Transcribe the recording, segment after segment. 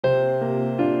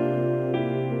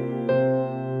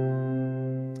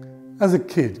As a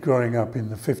kid growing up in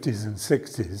the 50s and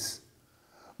 60s,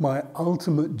 my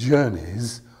ultimate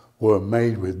journeys were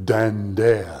made with Dan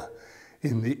Dare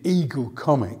in the Eagle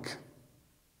comic.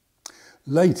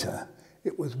 Later,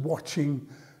 it was watching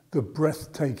the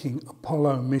breathtaking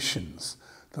Apollo missions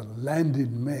that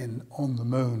landed men on the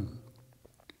moon.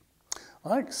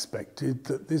 I expected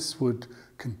that this would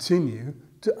continue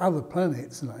to other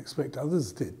planets, and I expect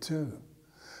others did too.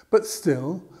 But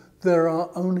still, there are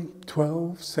only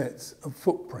 12 sets of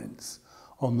footprints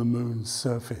on the moon's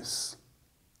surface.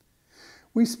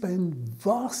 We spend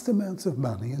vast amounts of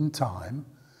money and time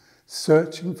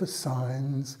searching for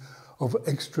signs of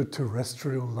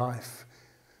extraterrestrial life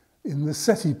in the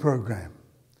SETI program,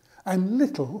 and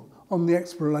little on the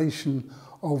exploration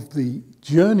of the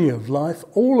journey of life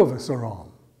all of us are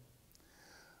on.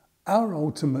 Our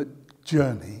ultimate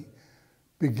journey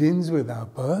begins with our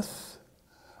birth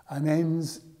and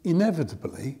ends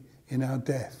inevitably in our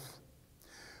death.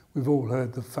 We've all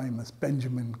heard the famous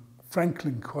Benjamin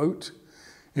Franklin quote,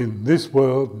 "In this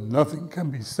world, nothing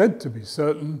can be said to be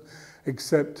certain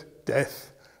except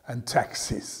death and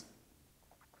taxes."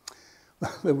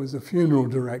 There was a funeral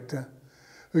director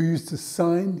who used to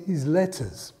sign his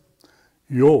letters,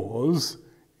 "Yours,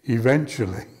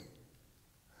 eventually."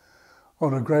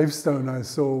 On a gravestone I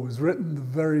saw was written the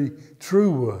very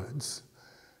true words,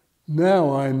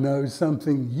 "Now I know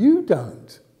something you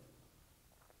don't."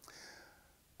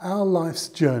 Our life's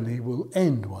journey will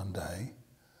end one day,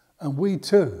 and we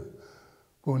too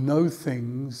will know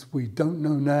things we don't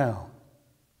know now.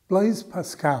 Blaise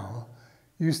Pascal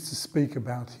used to speak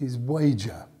about his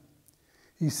wager.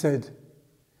 He said,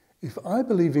 "If I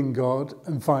believe in God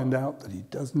and find out that he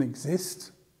doesn't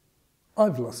exist,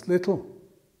 I've lost little.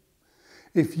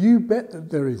 If you bet that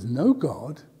there is no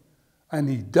God and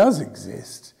he does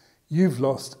exist, you've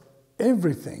lost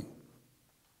everything."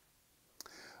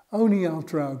 Only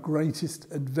after our greatest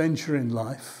adventure in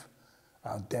life,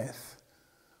 our death,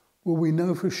 will we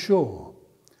know for sure,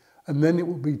 and then it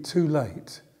will be too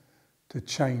late to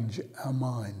change our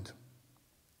mind.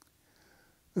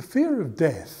 The fear of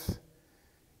death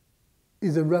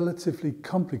is a relatively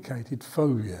complicated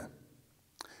phobia.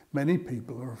 Many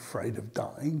people are afraid of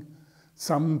dying.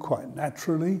 Some, quite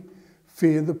naturally,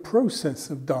 fear the process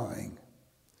of dying,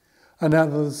 and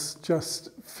others just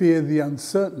fear the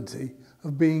uncertainty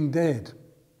of being dead.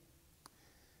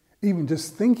 Even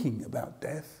just thinking about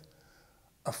death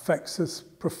affects us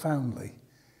profoundly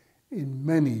in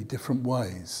many different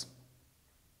ways.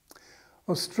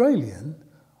 Australian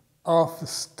Arthur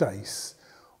Stace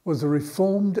was a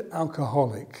reformed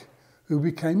alcoholic who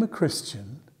became a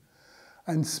Christian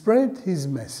and spread his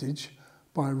message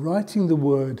by writing the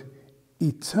word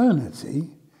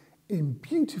eternity in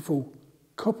beautiful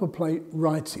copperplate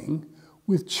writing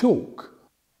with chalk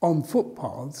on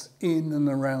footpaths in and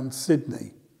around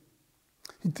Sydney.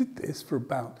 He did this for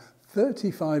about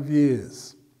 35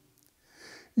 years.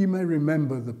 You may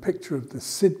remember the picture of the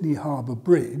Sydney Harbour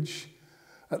Bridge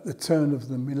at the turn of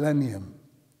the millennium.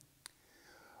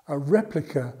 A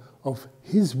replica of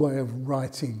his way of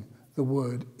writing the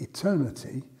word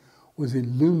eternity was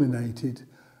illuminated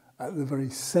at the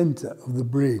very centre of the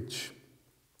bridge.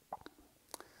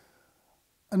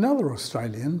 Another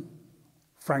Australian,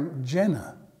 Frank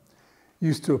Jenner,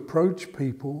 used to approach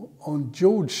people on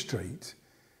George Street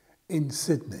in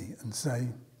Sydney and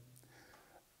say,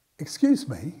 "Excuse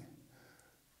me,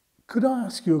 could I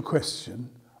ask you a question?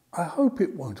 I hope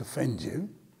it won't offend you.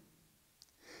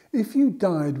 If you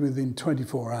died within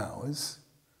 24 hours,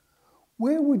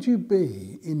 where would you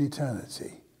be in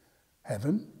eternity?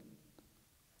 Heaven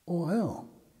or hell?"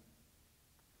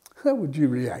 How would you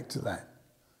react to that?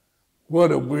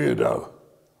 What a weirdo.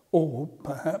 Or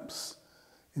perhaps,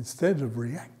 instead of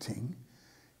reacting,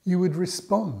 you would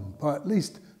respond by at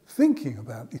least thinking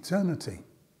about eternity.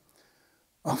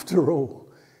 After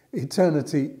all,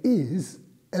 eternity is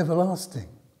everlasting.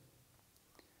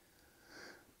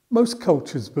 Most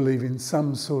cultures believe in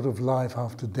some sort of life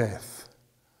after death.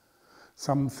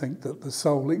 Some think that the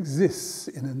soul exists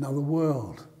in another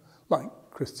world, like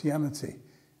Christianity,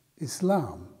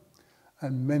 Islam,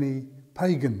 and many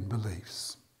pagan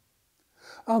beliefs.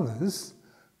 Others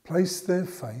place their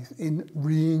faith in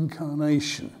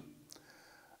reincarnation,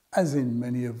 as in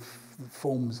many of the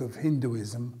forms of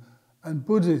Hinduism and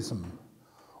Buddhism,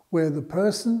 where the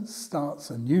person starts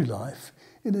a new life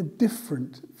in a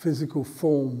different physical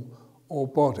form or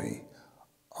body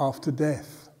after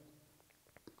death.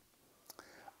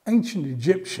 Ancient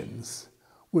Egyptians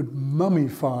would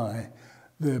mummify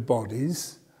their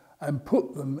bodies and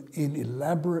put them in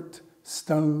elaborate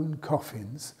stone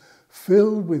coffins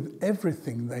filled with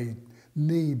everything they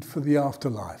need for the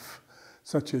afterlife,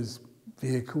 such as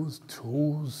vehicles,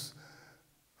 tools,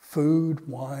 food,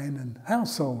 wine, and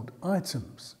household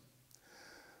items.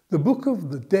 The Book of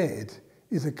the Dead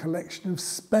is a collection of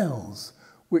spells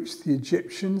which the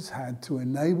Egyptians had to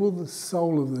enable the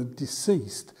soul of the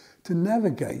deceased to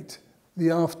navigate the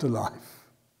afterlife.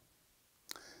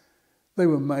 They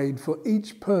were made for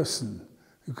each person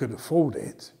who could afford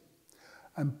it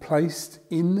and placed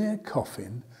in their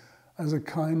coffin as a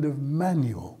kind of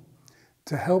manual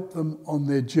to help them on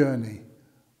their journey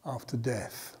after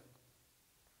death.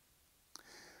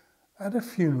 At a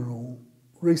funeral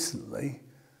recently,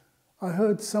 I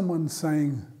heard someone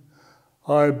saying,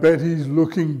 "I bet he's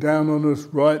looking down on us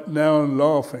right now and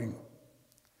laughing."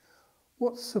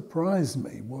 What surprised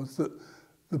me was that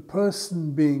the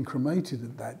person being cremated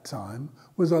at that time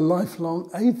was a lifelong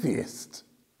atheist.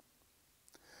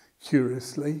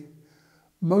 Curiously,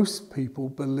 most people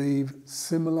believe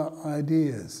similar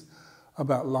ideas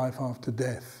about life after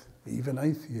death, even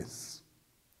atheists.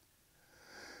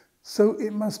 So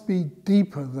it must be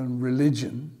deeper than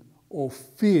religion or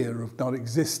fear of not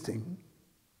existing.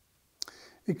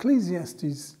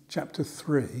 Ecclesiastes chapter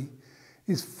 3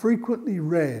 is frequently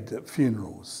read at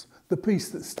funerals, the piece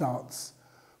that starts,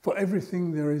 "For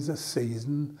everything there is a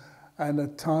season and a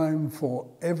time for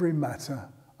every matter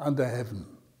under heaven,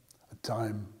 a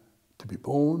time to be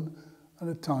born and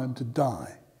a time to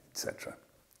die," etc.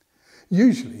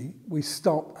 Usually we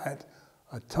stop at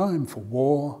a time for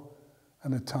war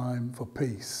and a time for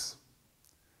peace.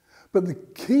 But the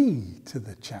key to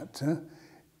the chapter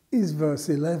is verse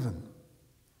 11.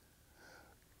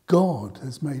 God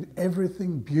has made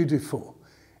everything beautiful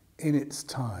in its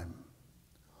time.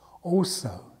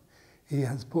 Also, he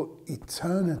has put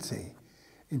eternity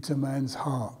into man's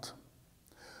heart.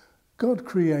 God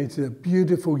created a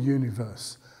beautiful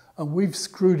universe, and we've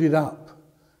screwed it up.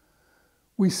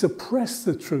 We suppress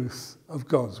the truth of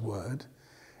God's word,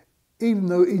 even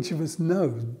though each of us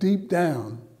knows deep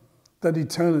down that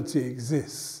eternity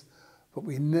exists, but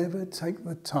we never take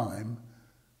the time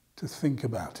to think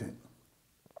about it.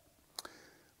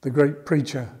 The great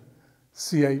preacher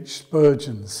C.H.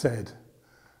 Spurgeon said,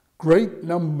 "Great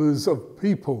numbers of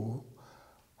people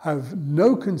have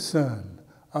no concern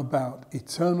about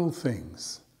eternal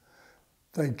things.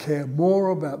 They care more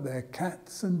about their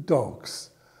cats and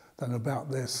dogs than about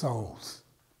their souls."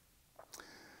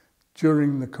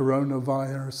 During the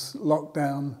coronavirus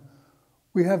lockdown,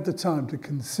 we have the time to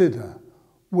consider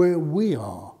where we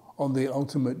are on the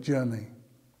ultimate journey.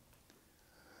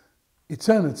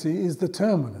 Eternity is the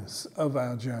terminus of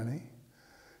our journey,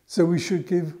 so we should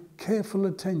give careful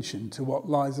attention to what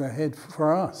lies ahead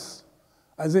for us,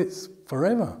 as it's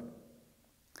forever.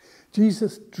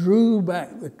 Jesus drew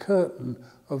back the curtain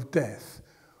of death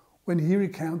when he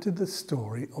recounted the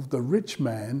story of the rich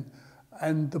man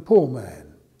and the poor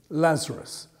man,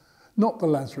 Lazarus. Not the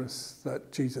Lazarus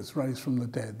that Jesus raised from the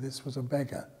dead. This was a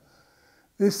beggar.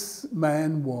 This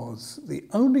man was the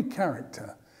only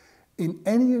character in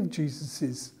any of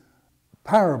Jesus'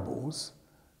 parables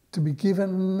to be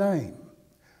given a name.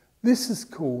 This has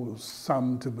caused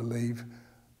some to believe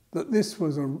that this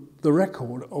was the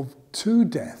record of 2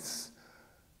 deaths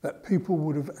that people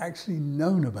would have actually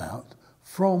known about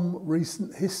from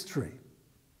recent history.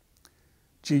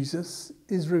 Jesus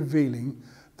is revealing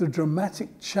the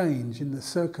dramatic change in the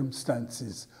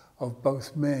circumstances of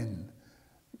both men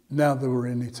now they were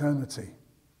in eternity.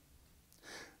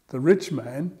 The rich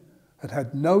man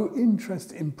had no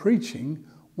interest in preaching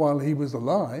while he was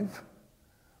alive,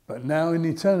 but now in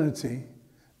eternity,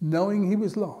 knowing he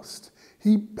was lost,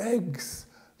 he begs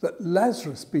that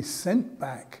Lazarus be sent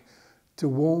back to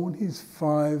warn his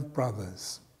 5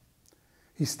 brothers.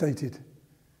 He stated,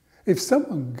 "If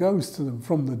someone goes to them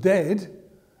from the dead,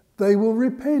 they will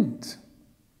repent."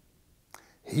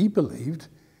 He believed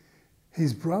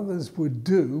his brothers would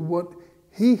do what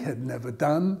he had never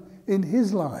done in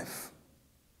his life.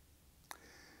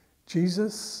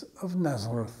 Jesus of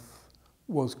Nazareth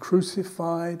was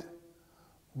crucified,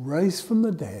 raised from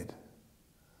the dead,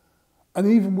 and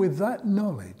even with that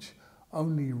knowledge,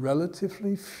 only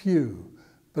relatively few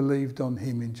believed on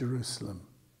him in Jerusalem.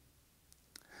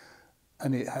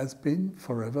 And it has been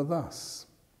forever thus.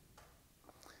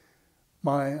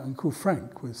 My Uncle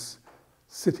Frank was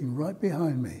sitting right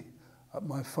behind me at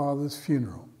my father's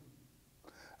funeral,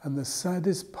 and the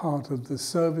saddest part of the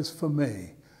service for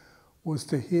me was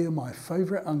to hear my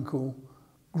favourite uncle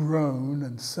groan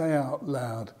and say out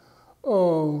loud,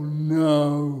 "Oh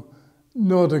no,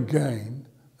 not again."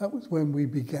 That was when we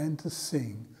began to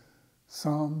sing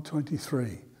Psalm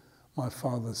 23, my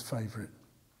father's favourite.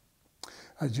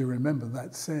 As you remember,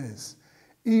 that says,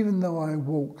 Even though I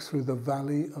walk through the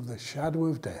valley of the shadow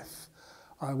of death,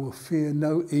 I will fear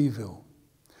no evil.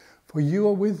 For you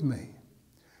are with me.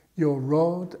 Your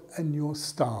rod and your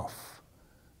staff,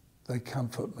 they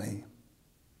comfort me.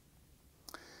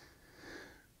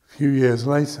 A few years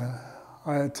later,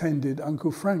 I attended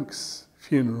Uncle Frank's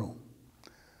funeral.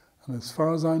 And as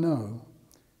far as I know,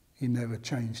 he never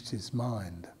changed his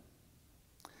mind.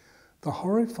 The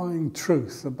horrifying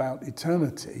truth about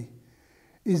eternity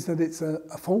is that it's a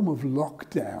form of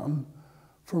lockdown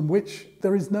from which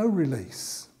there is no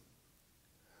release.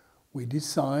 We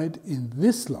decide in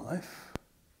this life,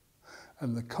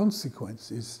 and the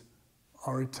consequences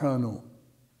are eternal.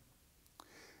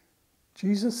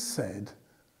 Jesus said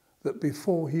that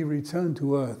before he returned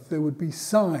to earth, there would be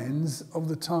signs of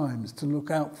the times to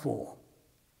look out for.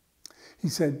 He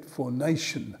said, for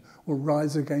nation will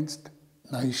rise against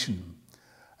nation,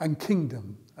 and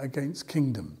kingdom against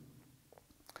kingdom.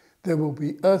 There will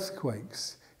be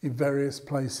earthquakes in various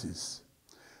places.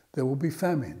 There will be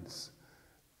famines.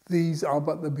 These are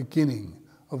but the beginning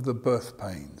of the birth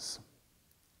pains.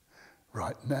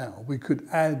 Right now, we could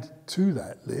add to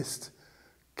that list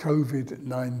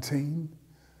COVID-19,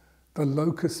 the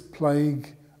locust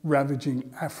plague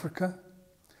ravaging Africa,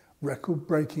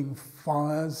 record-breaking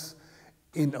fires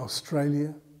in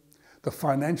Australia, the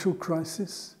financial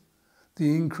crisis,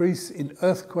 the increase in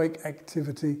earthquake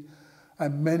activity,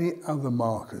 and many other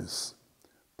markers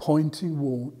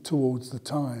pointing towards the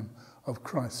time of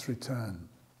Christ's return.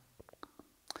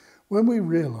 When we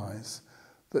realize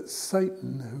that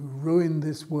Satan, who ruined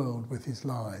this world with his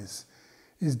lies,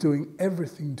 is doing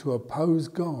everything to oppose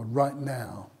God right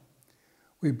now,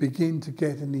 we begin to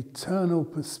get an eternal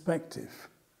perspective.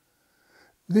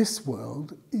 This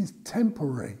world is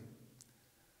temporary.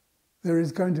 There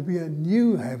is going to be a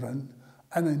new heaven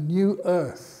and a new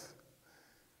earth.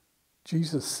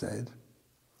 Jesus said,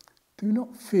 do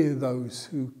not fear those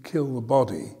who kill the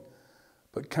body,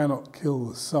 but cannot kill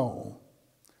the soul.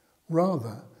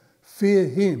 Rather, fear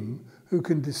him who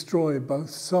can destroy both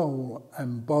soul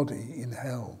and body in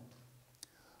hell.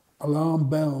 Alarm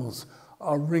bells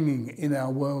are ringing in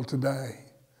our world today.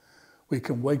 We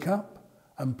can wake up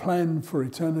and plan for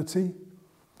eternity,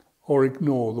 or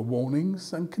ignore the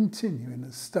warnings and continue in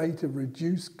a state of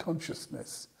reduced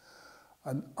consciousness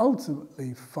and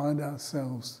ultimately find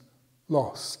ourselves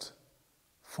lost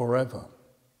forever.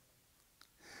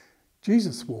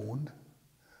 Jesus warned,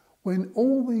 when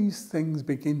all these things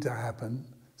begin to happen,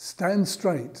 stand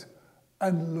straight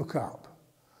and look up,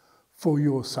 for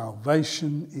your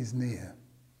salvation is near.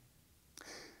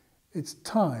 It's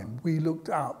time we looked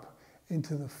up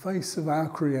into the face of our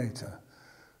Creator,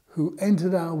 who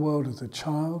entered our world as a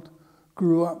child,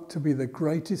 grew up to be the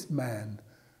greatest man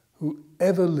who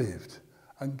ever lived,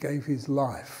 and gave his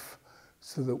life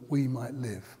so that we might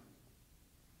live.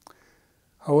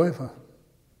 However,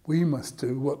 we must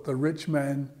do what the rich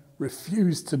man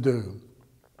refused to do.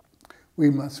 We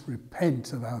must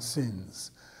repent of our sins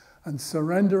and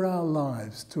surrender our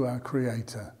lives to our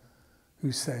Creator,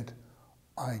 who said,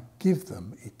 I give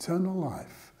them eternal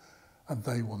life, and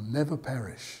they will never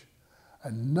perish,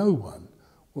 and no one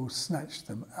will snatch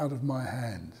them out of my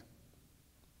hand.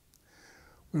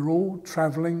 We're all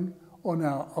travelling on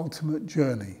our ultimate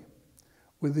journey,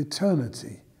 with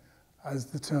eternity as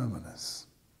the terminus.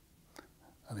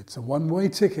 And it's a one-way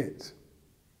ticket.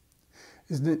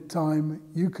 Isn't it time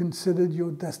you considered your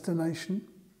destination?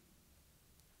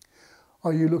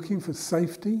 Are you looking for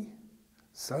safety,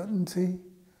 certainty,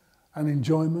 and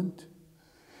enjoyment?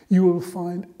 You will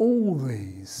find all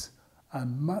these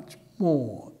and much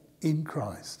more in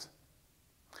Christ.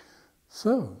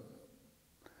 So,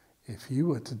 if you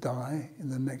were to die in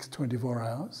the next 24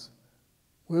 hours,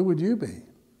 where would you be?